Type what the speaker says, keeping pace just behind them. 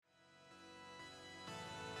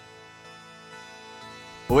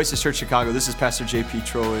Oasis Church Chicago, this is Pastor JP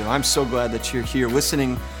Trolio. I'm so glad that you're here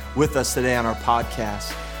listening with us today on our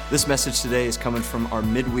podcast. This message today is coming from our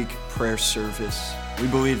midweek prayer service. We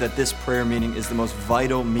believe that this prayer meeting is the most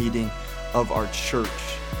vital meeting of our church.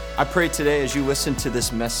 I pray today as you listen to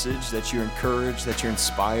this message that you're encouraged, that you're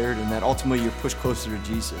inspired, and that ultimately you're pushed closer to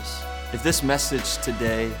Jesus. If this message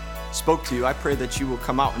today spoke to you, I pray that you will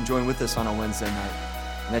come out and join with us on a Wednesday night,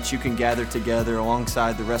 and that you can gather together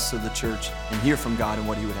alongside the rest of the church and hear from God and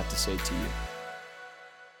what He would have to say to you.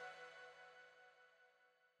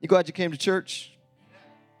 You glad you came to church?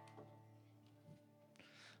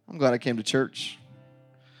 I'm glad I came to church.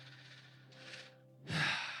 I'm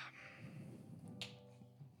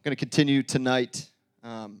going to continue tonight.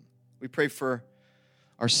 We pray for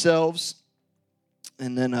ourselves,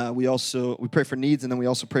 and then we pray for needs, and then we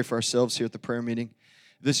also pray for ourselves here at the prayer meeting.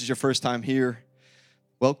 If this is your first time here,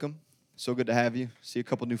 welcome. So good to have you. See a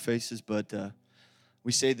couple new faces, but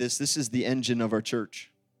we say this is the engine of our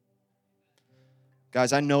church.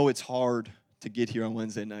 Guys, I know it's hard to get here on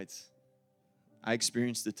Wednesday nights. I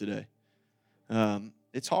experienced it today.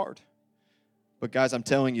 It's hard. But guys, I'm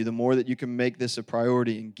telling you, the more that you can make this a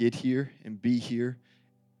priority and get here and be here,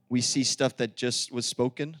 we see stuff that just was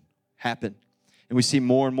spoken happen. And we see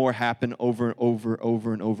more and more happen over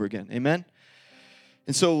and over again. Amen?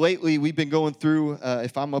 And so lately, we've been going through,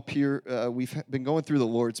 if I'm up here, we've been going through the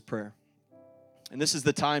Lord's Prayer. And this is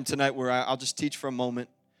the time tonight where I'll just teach for a moment,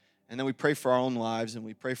 and then we pray for our own lives, and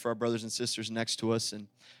we pray for our brothers and sisters next to us. And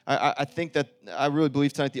I think that, I really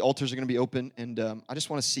believe tonight the altars are going to be open, and I just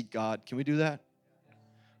want to seek God. Can we do that?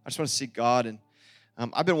 I just want to seek God. And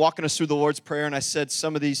I've been walking us through the Lord's Prayer, and I said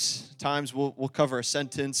some of these times we'll cover a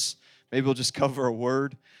sentence, maybe we'll just cover a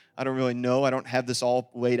word. I don't really know. I don't have this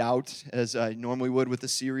all laid out as I normally would with a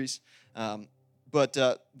series. But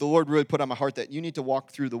the Lord really put on my heart that you need to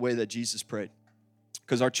walk through the way that Jesus prayed,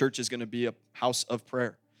 because our church is going to be a house of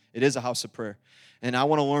prayer. It is a house of prayer. And I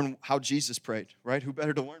want to learn how Jesus prayed, right? Who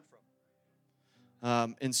better to learn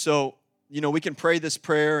from? And so, we can pray this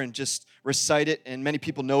prayer and just recite it, and many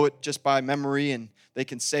people know it just by memory, and they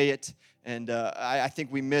can say it. And I think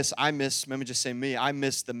let me just say me, I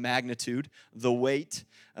miss the magnitude, the weight,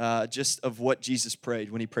 just of what Jesus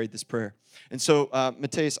prayed when He prayed this prayer. And so,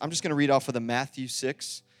 Mateus, I'm just going to read off of the Matthew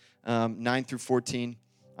 6, 9 through 14.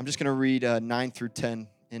 I'm just going to read 9 through 10,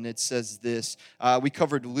 and it says this. We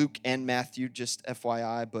covered Luke and Matthew, just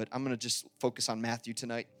FYI, but I'm going to just focus on Matthew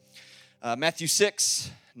tonight. Matthew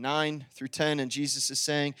 6, 9 through 10, and Jesus is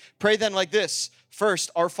saying, pray then like this.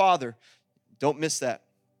 First, our Father. Don't miss that.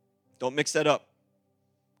 Don't mix that up.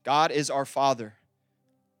 God is our Father.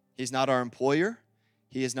 He's not our employer.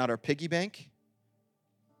 He is not our piggy bank.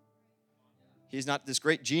 He is not this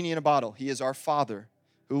great genie in a bottle. He is our Father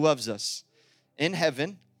who loves us. In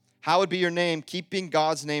heaven, hallowed be your name, keeping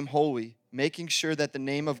God's name holy, making sure that the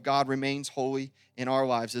name of God remains holy in our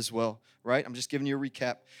lives as well, right? I'm just giving you a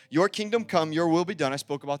recap. Your kingdom come, your will be done. I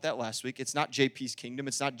spoke about that last week. It's not JP's kingdom.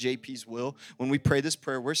 It's not JP's will. When we pray this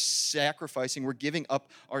prayer, we're sacrificing, we're giving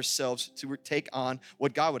up ourselves to take on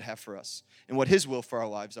what God would have for us and what His will for our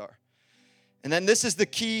lives are. And then this is the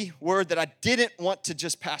key word that I didn't want to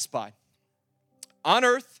just pass by. On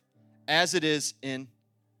earth as it is in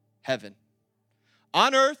heaven.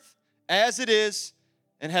 On earth as it is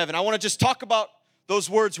in heaven. I want to just talk about those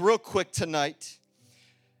words real quick tonight.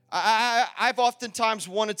 I've oftentimes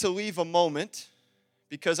wanted to leave a moment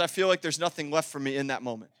because I feel like there's nothing left for me in that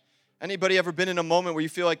moment. Anybody ever been in a moment where you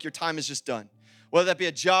feel like your time is just done? Whether that be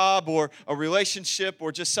a job or a relationship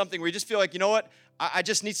or just something where you just feel like, you know what? I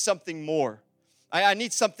just need something more. I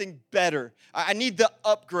need something better. I need the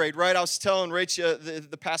upgrade, right? I was telling Rachel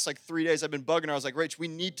the past 3 days I've been bugging her. I was like, Rach, we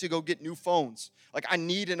need to go get new phones. I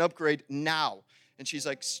need an upgrade now. And she's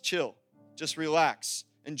like, chill, just relax.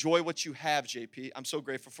 Enjoy what you have, JP. I'm so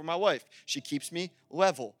grateful for my wife. She keeps me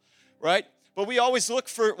level, right? But we always look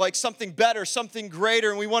for something better, something greater,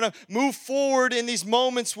 and we want to move forward in these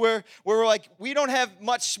moments where we're like, we don't have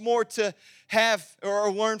much more to have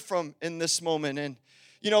or learn from in this moment. And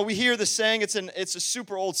we hear the saying, it's a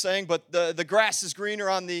super old saying, but the grass is greener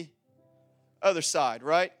on the other side,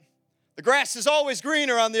 right? The grass is always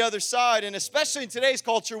greener on the other side, and especially in today's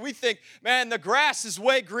culture, we think, man, the grass is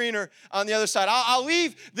way greener on the other side. I'll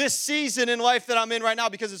leave this season in life that I'm in right now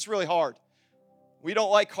because it's really hard. We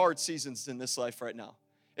don't like hard seasons in this life right now.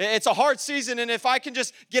 It's a hard season, and if I can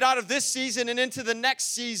just get out of this season and into the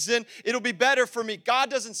next season, it'll be better for me.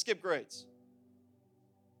 God doesn't skip grades.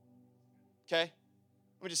 Okay?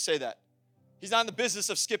 Let me just say that. He's not in the business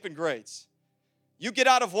of skipping grades. You get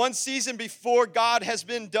out of one season before God has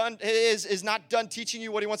been done, is not done teaching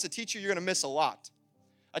you what he wants to teach you, you're going to miss a lot.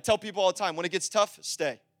 I tell people all the time, when it gets tough,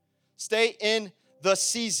 stay. Stay in the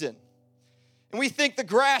season. And we think the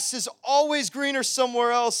grass is always greener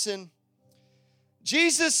somewhere else. And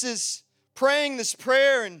Jesus is praying this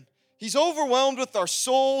prayer, and he's overwhelmed with our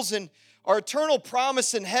souls and our eternal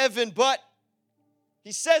promise in heaven. But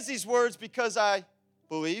he says these words because I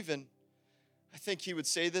believe, and I think he would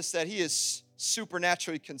say this, that he is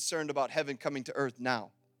supernaturally concerned about heaven coming to earth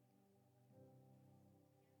now.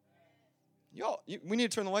 We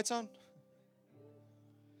need to turn the lights on?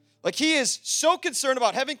 Like, he is so concerned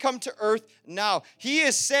about heaven come to earth now. He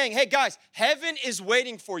is saying, hey guys, heaven is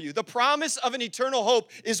waiting for you. The promise of an eternal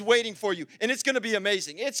hope is waiting for you. And it's going to be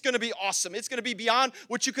amazing. It's going to be awesome. It's going to be beyond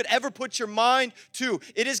what you could ever put your mind to.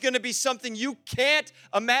 It is going to be something you can't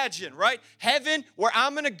imagine, right? Heaven, where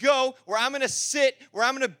I'm going to go, where I'm going to sit, where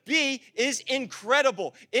I'm going to be, is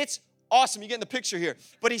incredible. It's awesome. You get in the picture here.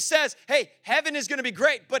 But he says, hey, heaven is going to be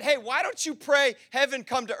great. But hey, why don't you pray heaven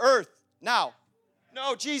come to earth now?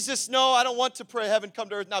 No, Jesus, no, I don't want to pray heaven come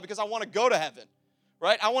to earth now because I want to go to heaven,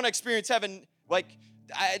 right? I want to experience heaven.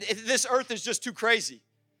 This earth is just too crazy.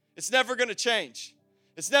 It's never going to change.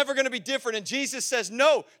 It's never going to be different. And Jesus says,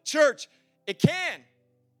 no, church, it can.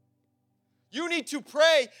 You need to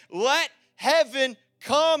pray, let heaven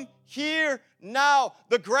come here now.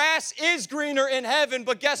 The grass is greener in heaven,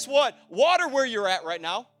 but guess what? Water where you're at right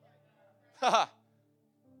now.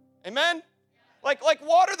 Amen? Like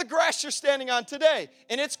water the grass you're standing on today.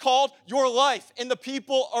 And it's called your life and the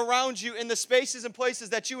people around you in the spaces and places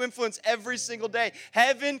that you influence every single day.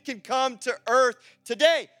 Heaven can come to earth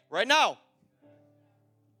today, right now.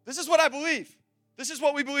 This is what I believe. This is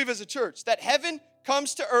what we believe as a church, that heaven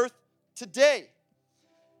comes to earth today.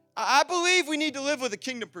 I believe we need to live with a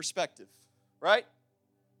kingdom perspective, right?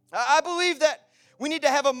 I believe that we need to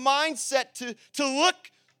have a mindset to look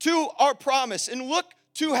to our promise and look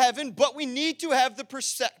to heaven, but we need to have the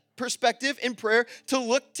perspective in prayer to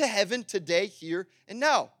look to heaven today, here, and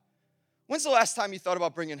now. When's the last time you thought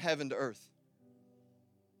about bringing heaven to earth?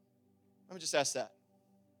 Let me just ask that.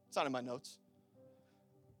 It's not in my notes.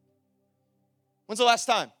 When's the last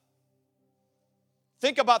time?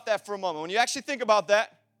 Think about that for a moment. When you actually think about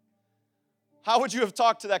that, how would you have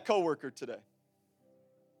talked to that coworker today?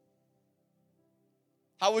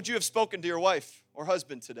 How would you have spoken to your wife or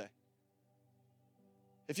husband today?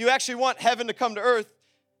 If you actually want heaven to come to earth,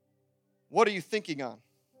 what are you thinking on?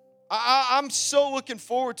 I'm so looking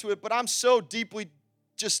forward to it, but I'm so deeply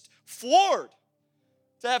just floored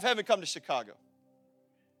to have heaven come to Chicago.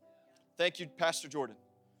 Thank you, Pastor Jordan.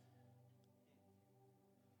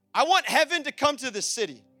 I want heaven to come to this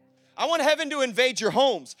city. I want heaven to invade your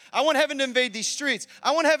homes. I want heaven to invade these streets.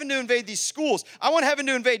 I want heaven to invade these schools. I want heaven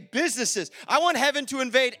to invade businesses. I want heaven to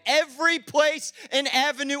invade every place and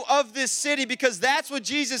avenue of this city because that's what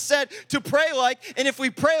Jesus said to pray like. And if we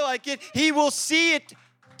pray like it, he will see it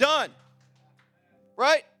done.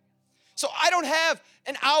 Right? So I don't have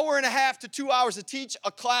an hour and a half to 2 hours to teach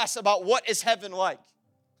a class about what is heaven like.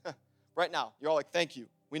 Right now, you're all like, thank you.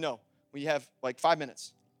 We know. We have like 5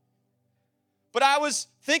 minutes. But I was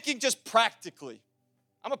thinking just practically.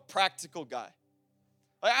 I'm a practical guy.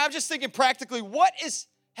 I'm just thinking practically, what is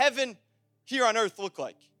heaven here on earth look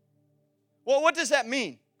like? Well, what does that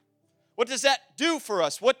mean? What does that do for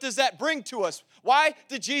us? What does that bring to us? Why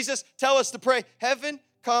did Jesus tell us to pray, heaven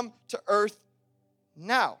come to earth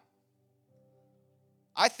now?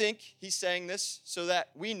 I think he's saying this so that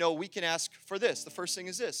we know we can ask for this. The first thing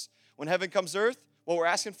is this. When heaven comes to earth, what we're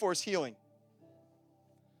asking for is healing.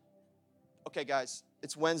 Okay, guys,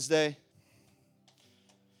 it's Wednesday.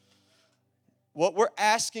 What we're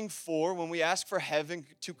asking for when we ask for heaven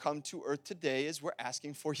to come to earth today is we're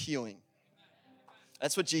asking for healing.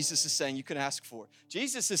 That's what Jesus is saying you can ask for.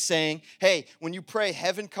 Jesus is saying, hey, when you pray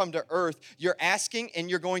heaven come to earth, you're asking and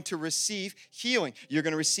you're going to receive healing. You're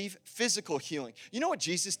going to receive physical healing. You know what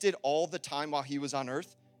Jesus did all the time while he was on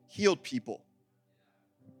earth? Healed people.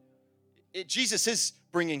 Jesus is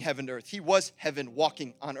bringing heaven to earth. He was heaven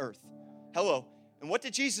walking on earth. Hello. And what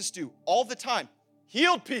did Jesus do all the time?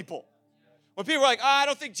 Healed people. When people are like, I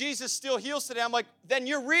don't think Jesus still heals today, I'm like, then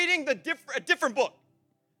you're reading a different book.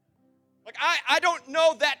 Like, I don't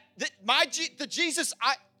know the Jesus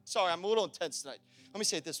sorry, I'm a little intense tonight. Let me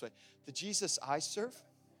say it this way. The Jesus I serve,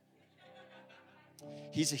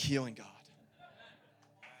 he's a healing God.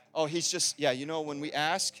 Oh, he's just, when we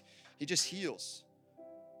ask, he just heals.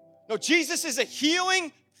 No, Jesus is a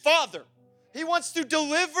healing Father. He wants to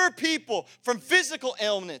deliver people from physical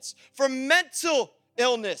ailments, from mental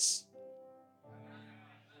illness.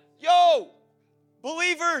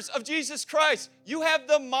 Believers of Jesus Christ, you have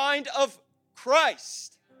the mind of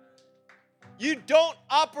Christ. You don't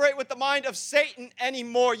operate with the mind of Satan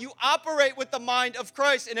anymore. You operate with the mind of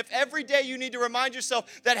Christ. And if every day you need to remind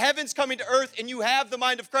yourself that heaven's coming to earth and you have the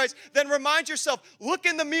mind of Christ, then remind yourself, look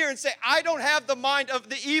in the mirror and say, I don't have the mind of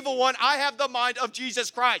the evil one. I have the mind of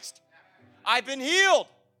Jesus Christ. I've been healed.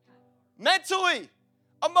 Mentally,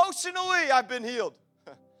 emotionally, I've been healed.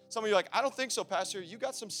 Some of you are like, I don't think so, Pastor. You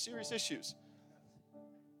got some serious issues.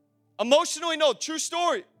 Emotionally, no, true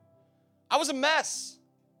story. I was a mess.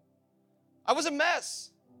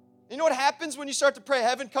 You know what happens when you start to pray,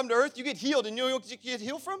 heaven come to earth? You get healed. And you know what you get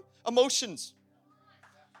healed from? Emotions.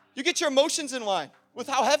 You get your emotions in line with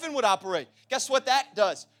how heaven would operate. Guess what that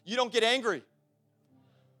does? You don't get angry.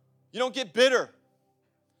 You don't get bitter.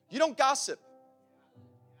 You don't gossip.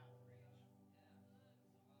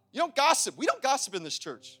 You don't gossip. We don't gossip in this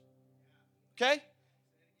church. Okay?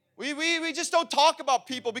 We just don't talk about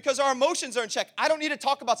people because our emotions are in check. I don't need to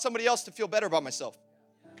talk about somebody else to feel better about myself.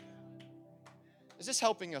 Is this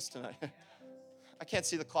helping us tonight? I can't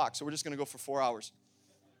see the clock, so we're just going to go for 4 hours.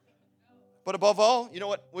 But above all, you know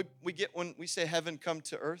what we get when we say heaven come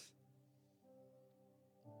to earth?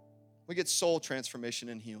 We get soul transformation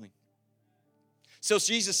and healing. So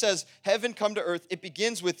Jesus says, heaven come to earth. It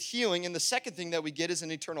begins with healing, and the second thing that we get is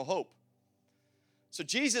an eternal hope. So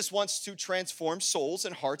Jesus wants to transform souls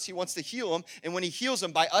and hearts. He wants to heal them, and when he heals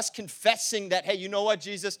them, by us confessing that, hey, you know what,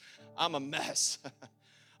 Jesus? I'm a mess.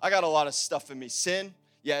 I got a lot of stuff in me. Sin,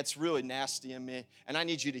 yeah, it's really nasty in me, and I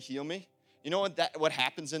need you to heal me. You know what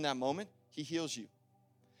happens in that moment? He heals you.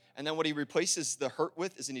 And then what he replaces the hurt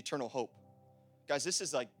with is an eternal hope. Guys, this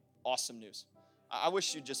is like awesome news. I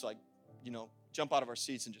wish you'd just jump out of our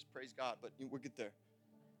seats and just praise God, but we'll get there.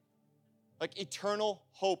 Like eternal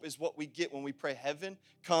hope is what we get when we pray, heaven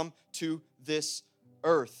come to this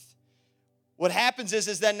earth. What happens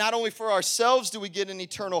is that not only for ourselves do we get an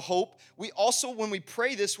eternal hope, we also, when we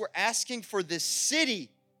pray this, we're asking for this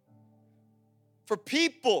city, for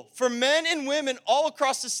people, for men and women all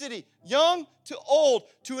across the city, young to old,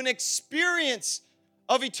 to an experience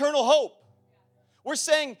of eternal hope. We're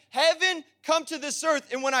saying, heaven, come to this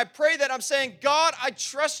earth. And when I pray that, I'm saying, God, I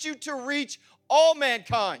trust you to reach all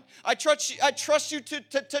mankind. I trust you to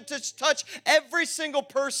touch every single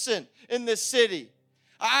person in this city.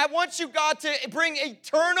 I want you, God, to bring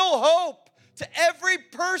eternal hope to every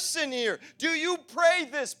person here. Do you pray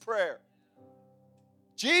this prayer?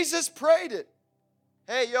 Jesus prayed it.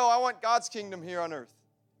 Hey, I want God's kingdom here on earth.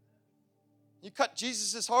 You cut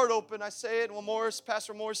Jesus' heart open. I say it, and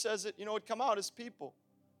Pastor Morris says it. You know what would come out is people.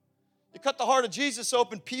 You cut the heart of Jesus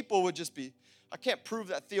open, people would just be. I can't prove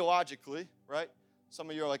that theologically, right? Some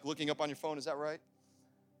of you are like looking up on your phone. Is that right?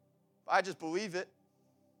 I just believe it.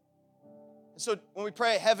 And so when we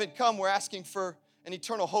pray, heaven come, we're asking for an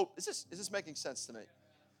eternal hope. Is this making sense tonight?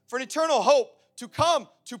 For an eternal hope to come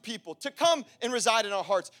to people, to come and reside in our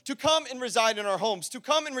hearts, to come and reside in our homes, to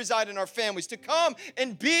come and reside in our families, to come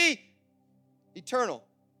and be eternal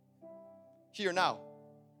here now.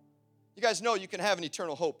 You guys know you can have an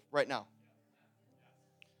eternal hope right now.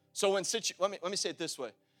 So let me say it this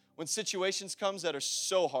way. When situations comes that are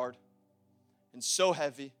so hard and so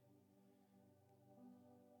heavy,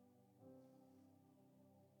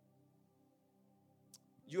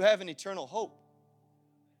 you have an eternal hope.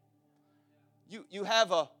 You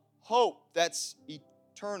have a hope that's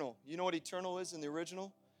eternal. You know what eternal is in the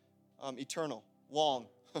original? Eternal, long,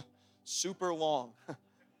 super long,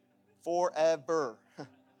 forever.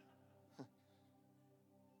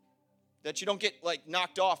 That you don't get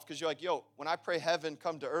knocked off because you're like, when I pray heaven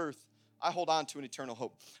come to earth, I hold on to an eternal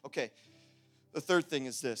hope. Okay, the third thing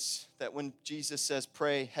is this, that when Jesus says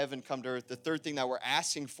pray heaven come to earth, the third thing that we're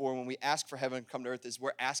asking for when we ask for heaven come to earth is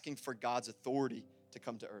we're asking for God's authority to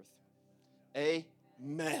come to earth.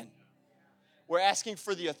 Amen. We're asking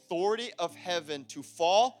for the authority of heaven to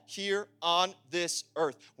fall here on this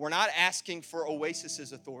earth. We're not asking for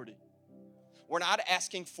Oasis's authority. We're not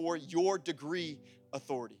asking for your degree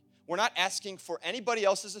authority. We're not asking for anybody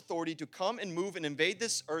else's authority to come and move and invade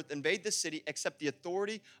this earth, invade this city, except the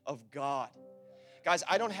authority of God. Guys,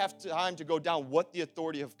 I don't have time to go down what the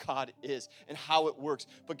authority of God is and how it works.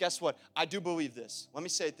 But guess what? I do believe this. Let me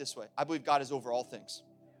say it this way. I believe God is over all things.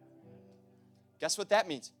 Guess what that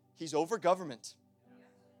means? He's over government.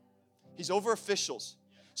 He's over officials.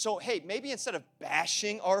 So, hey, maybe instead of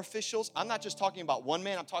bashing our officials, I'm not just talking about one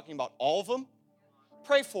man, I'm talking about all of them.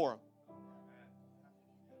 Pray for them.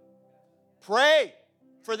 Pray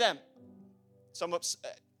for them.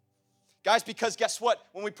 Guys, because guess what?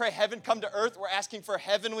 When we pray heaven come to earth, we're asking for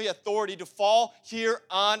heavenly authority to fall here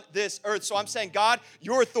on this earth. So I'm saying, God,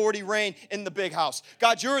 your authority reign in the big house.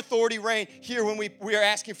 God, your authority reign here when we are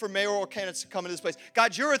asking for mayoral candidates to come into this place.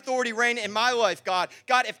 God, your authority reign in my life, God.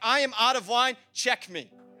 God, if I am out of line, check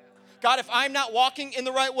me. God, if I'm not walking in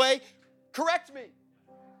the right way, correct me.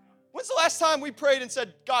 When's the last time we prayed and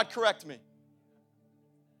said, God, correct me?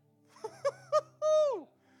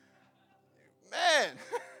 Man.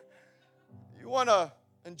 You want to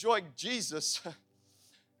enjoy Jesus,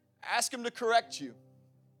 ask him to correct you.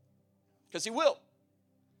 Because he will.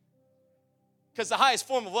 Because the highest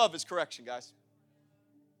form of love is correction, guys.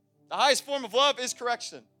 The highest form of love is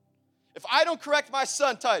correction. If I don't correct my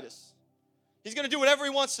son, Titus, he's going to do whatever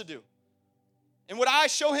he wants to do. And would I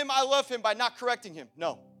show him I love him by not correcting him?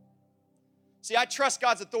 No. See, I trust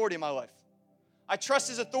God's authority in my life. I trust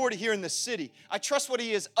his authority here in this city. I trust what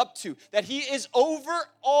he is up to, that he is over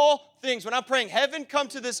all things. When I'm praying, heaven come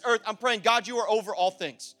to this earth, I'm praying, God, you are over all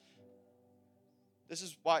things. This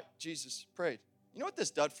is why Jesus prayed. You know what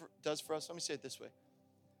this does for us? Let me say it this way.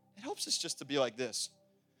 It helps us just to be like this.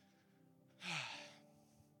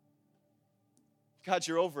 God,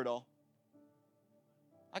 you're over it all.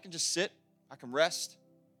 I can just sit. I can rest.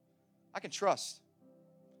 I can trust.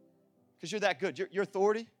 Because you're that good. Your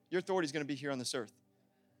authority is going to be here on this earth.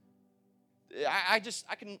 I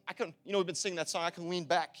can, we've been singing that song. I can lean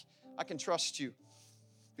back. I can trust you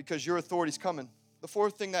because your authority's coming. The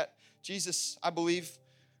fourth thing that Jesus, I believe,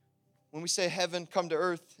 when we say heaven come to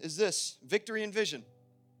earth, is this: victory and vision.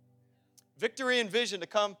 Victory and vision to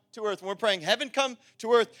come to earth. When we're praying heaven come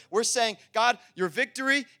to earth, we're saying, God, your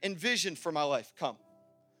victory and vision for my life, come.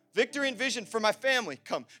 Victory and vision for my family,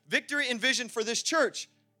 come. Victory and vision for this church,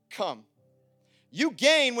 come. You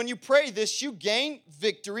gain, when you pray this, you gain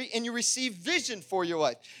victory and you receive vision for your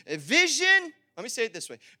life. A vision, let me say it this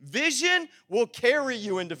way. Vision will carry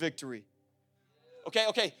you into victory.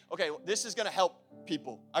 Okay, this is going to help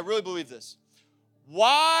people. I really believe this.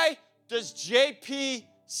 Why does JP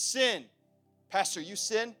sin? Pastor, you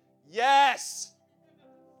sin? Yes.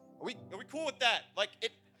 Are we cool with that? Like,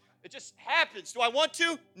 it just happens. Do I want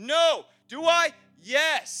to? No. Do I?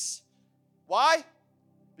 Yes. Why?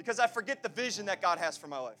 Because I forget the vision that God has for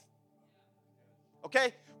my life.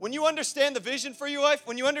 Okay? When you understand the vision for your life,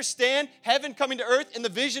 when you understand heaven coming to earth and the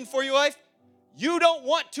vision for your life, you don't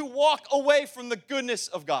want to walk away from the goodness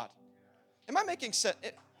of God. Am I making sense?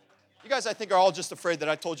 You guys, I think, are all just afraid that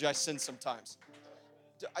I told you I sin sometimes.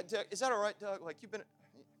 Is that all right, Doug? Like, you've been...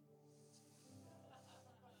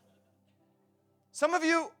 Some of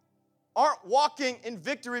you aren't walking in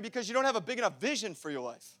victory because you don't have a big enough vision for your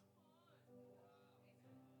life.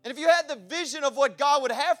 And if you had the vision of what God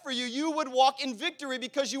would have for you, you would walk in victory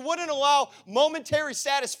because you wouldn't allow momentary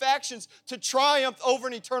satisfactions to triumph over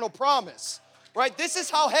an eternal promise. Right? This is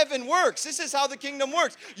how heaven works. This is how the kingdom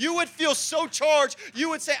works. You would feel so charged. You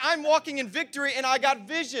would say, I'm walking in victory and I got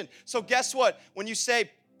vision. So guess what? When you say,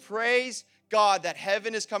 praise God that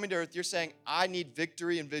heaven is coming to earth, you're saying, I need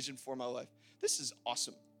victory and vision for my life. This is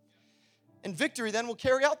awesome. And victory then will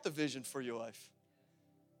carry out the vision for your life.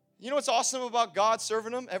 You know what's awesome about God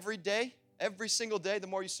serving him every day? Every single day, the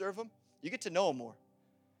more you serve him, you get to know him more.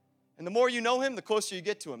 And the more you know him, the closer you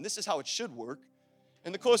get to him. This is how it should work.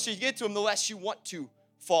 And the closer you get to him, the less you want to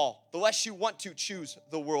fall, the less you want to choose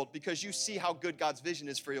the world, because you see how good God's vision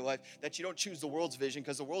is for your life, that you don't choose the world's vision,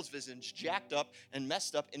 because the world's vision is jacked up and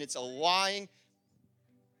messed up, and it's a lying.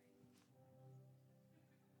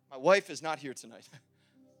 My wife is not here tonight.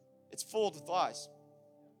 It's full of lies.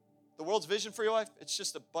 The world's vision for your life, it's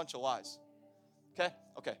just a bunch of lies.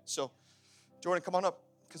 Okay, so Jordan, come on up,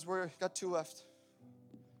 because we've got 2 left.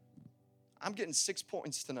 I'm getting 6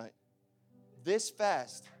 points tonight. This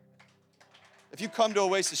fast. If you come to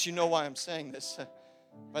Oasis, you know why I'm saying this.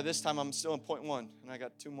 By this time, I'm still in point 1, and I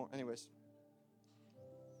got 2 more. Anyways.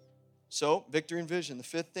 So, victory and vision. The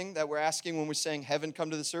 5th thing that we're asking when we're saying heaven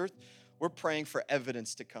come to this earth, we're praying for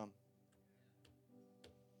evidence to come.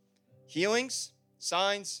 Healings,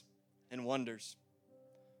 signs, and wonders.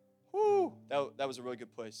 Woo, that was a really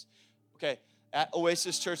good place. Okay, at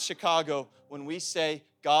Oasis Church Chicago, when we say,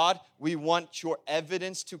 God, we want your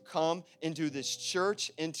evidence to come into this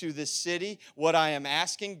church, into this city. What I am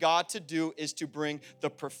asking God to do is to bring the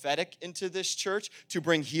prophetic into this church, to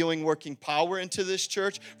bring healing working power into this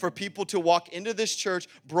church, for people to walk into this church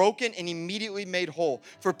broken and immediately made whole,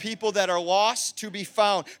 for people that are lost to be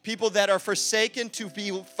found, people that are forsaken to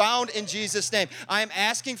be found in Jesus' name. I am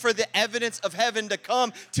asking for the evidence of heaven to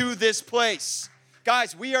come to this place.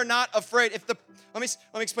 Guys, we are not afraid. Let me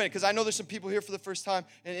explain it, because I know there's some people here for the first time,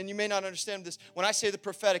 and you may not understand this. When I say the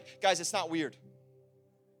prophetic, guys, it's not weird.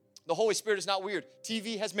 The Holy Spirit is not weird.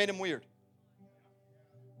 TV has made him weird.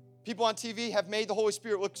 People on TV have made the Holy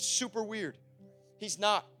Spirit look super weird. He's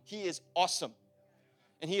not. He is awesome.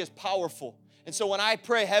 And he is powerful. And so when I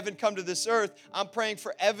pray, heaven come to this earth, I'm praying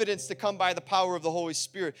for evidence to come by the power of the Holy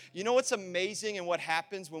Spirit. You know what's amazing and what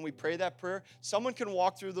happens when we pray that prayer? Someone can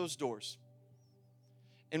walk through those doors.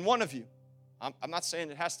 And one of you, I'm not saying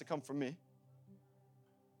it has to come from me,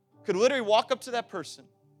 could literally walk up to that person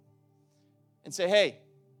and say, hey,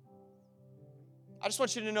 I just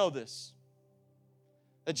want you to know this,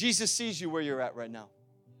 that Jesus sees you where you're at right now.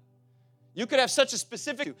 You could have such a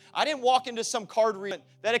specific, I didn't walk into some card reading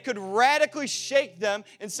that it could radically shake them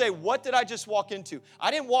and say, what did I just walk into?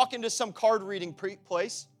 I didn't walk into some card reading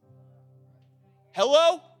place.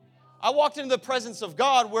 Hello? I walked into the presence of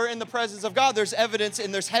God, where in the presence of God there's evidence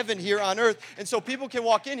and there's heaven here on earth. And so people can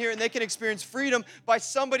walk in here and they can experience freedom by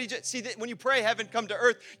somebody. See, that when you pray heaven come to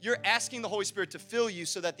earth, you're asking the Holy Spirit to fill you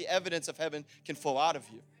so that the evidence of heaven can flow out of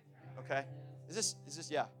you. Okay? Is this,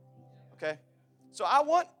 yeah. Okay? So I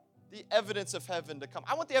want the evidence of heaven to come.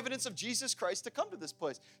 I want the evidence of Jesus Christ to come to this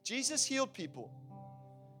place. Jesus healed people.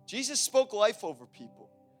 Jesus spoke life over people.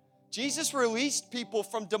 Jesus released people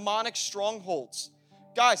from demonic strongholds.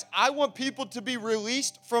 Guys, I want people to be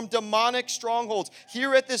released from demonic strongholds.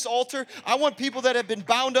 Here at this altar, I want people that have been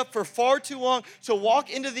bound up for far too long to walk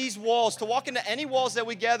into these walls, to walk into any walls that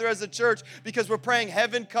we gather as a church, because we're praying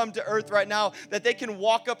heaven come to earth right now, that they can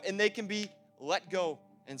walk up and they can be let go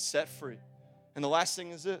and set free. And the last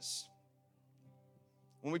thing is this.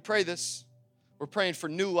 When we pray this, we're praying for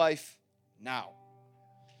new life now.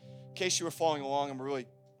 In case you were following along, I'm a really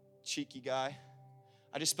cheeky guy.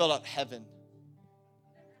 I just spelled out heaven.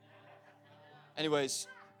 Anyways.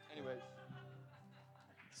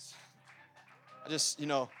 I just, you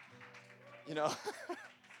know,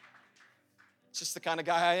 it's just the kind of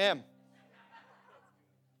guy I am.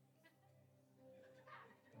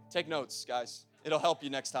 Take notes, guys. It'll help you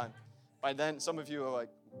next time. By then, some of you are like,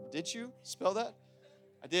 did you spell that?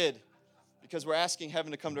 I did. Because we're asking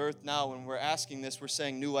heaven to come to earth now. When we're asking this, we're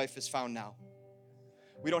saying new life is found now.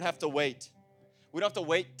 We don't have to wait. We don't have to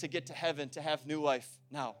wait to get to heaven to have new life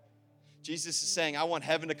now. Jesus is saying, I want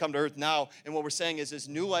heaven to come to earth now. And what we're saying is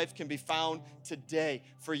new life can be found today.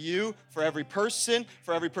 For you, for every person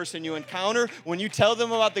you encounter. When you tell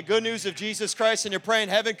them about the good news of Jesus Christ and you're praying,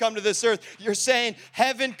 heaven come to this earth, you're saying,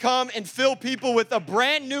 heaven come and fill people with a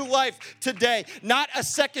brand new life today. Not a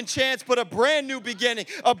second chance, but a brand new beginning,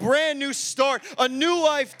 a brand new start, a new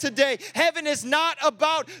life today. Heaven is not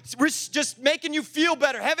about just making you feel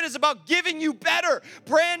better. Heaven is about giving you better,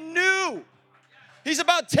 brand new. He's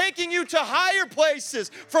about taking you to higher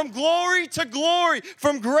places, from glory to glory,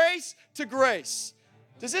 from grace to grace.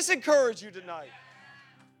 Does this encourage you tonight?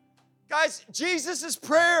 Guys, Jesus'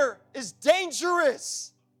 prayer is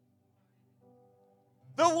dangerous.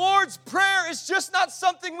 The Lord's Prayer is just not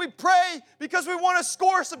something we pray because we want to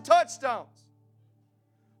score some touchdowns.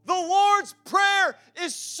 The Lord's Prayer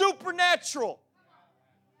is supernatural.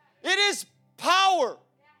 It is power.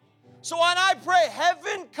 So when I pray,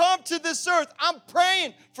 heaven come to this earth, I'm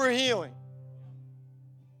praying for healing.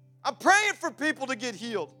 I'm praying for people to get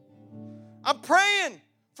healed. I'm praying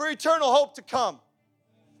for eternal hope to come.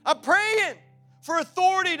 I'm praying for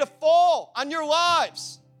authority to fall on your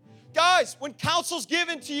lives. Guys, when counsel's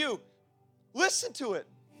given to you, listen to it.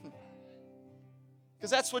 Because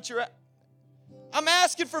that's what you're at. I'm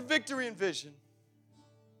asking for victory and vision.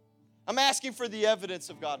 I'm asking for the evidence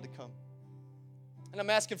of God to come. And I'm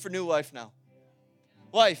asking for new life now.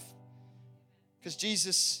 Life. Because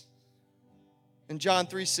Jesus, in John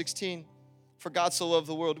 3:16, for God so loved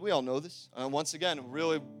the world. We all know this. Once again,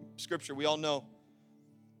 really scripture we all know.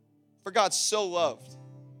 For God so loved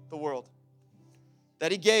the world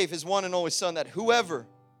that he gave his one and only son, that whoever,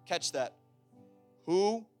 catch that,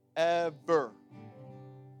 whoever.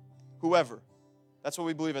 That's what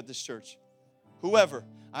we believe at this church. Whoever.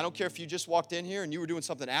 I don't care if you just walked in here and you were doing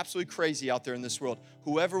something absolutely crazy out there in this world.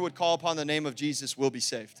 Whoever would call upon the name of Jesus will be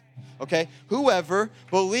saved. Okay? Whoever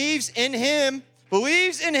believes in him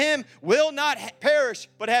will not perish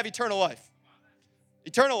but have eternal life.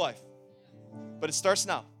 Eternal life. But it starts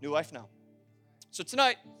now. New life now. So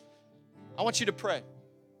tonight, I want you to pray.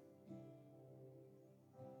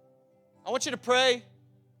 I want you to pray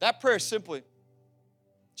that prayer simply.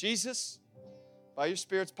 Jesus, by your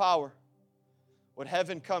Spirit's power, would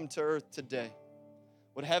heaven come to earth today?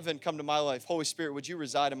 Would heaven come to my life? Holy Spirit, would you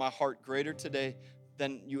reside in my heart greater today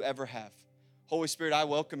than you ever have? Holy Spirit, I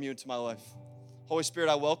welcome you into my life. Holy Spirit,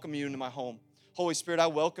 I welcome you into my home. Holy Spirit, I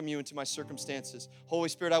welcome you into my circumstances. Holy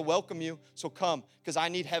Spirit, I welcome you, so come, because I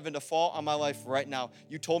need heaven to fall on my life right now.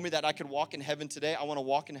 You told me that I could walk in heaven today. I want to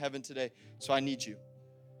walk in heaven today, so I need you.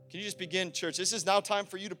 Can you just begin, church? This is now time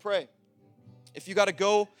for you to pray. If you got to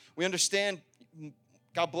go, we understand.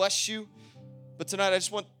 God bless you. But tonight, I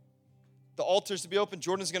just want the altars to be open.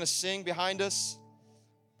 Jordan's going to sing behind us.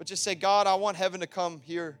 But just say, God, I want heaven to come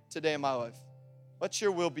here today in my life. Let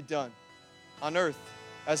your will be done on earth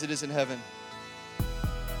as it is in heaven.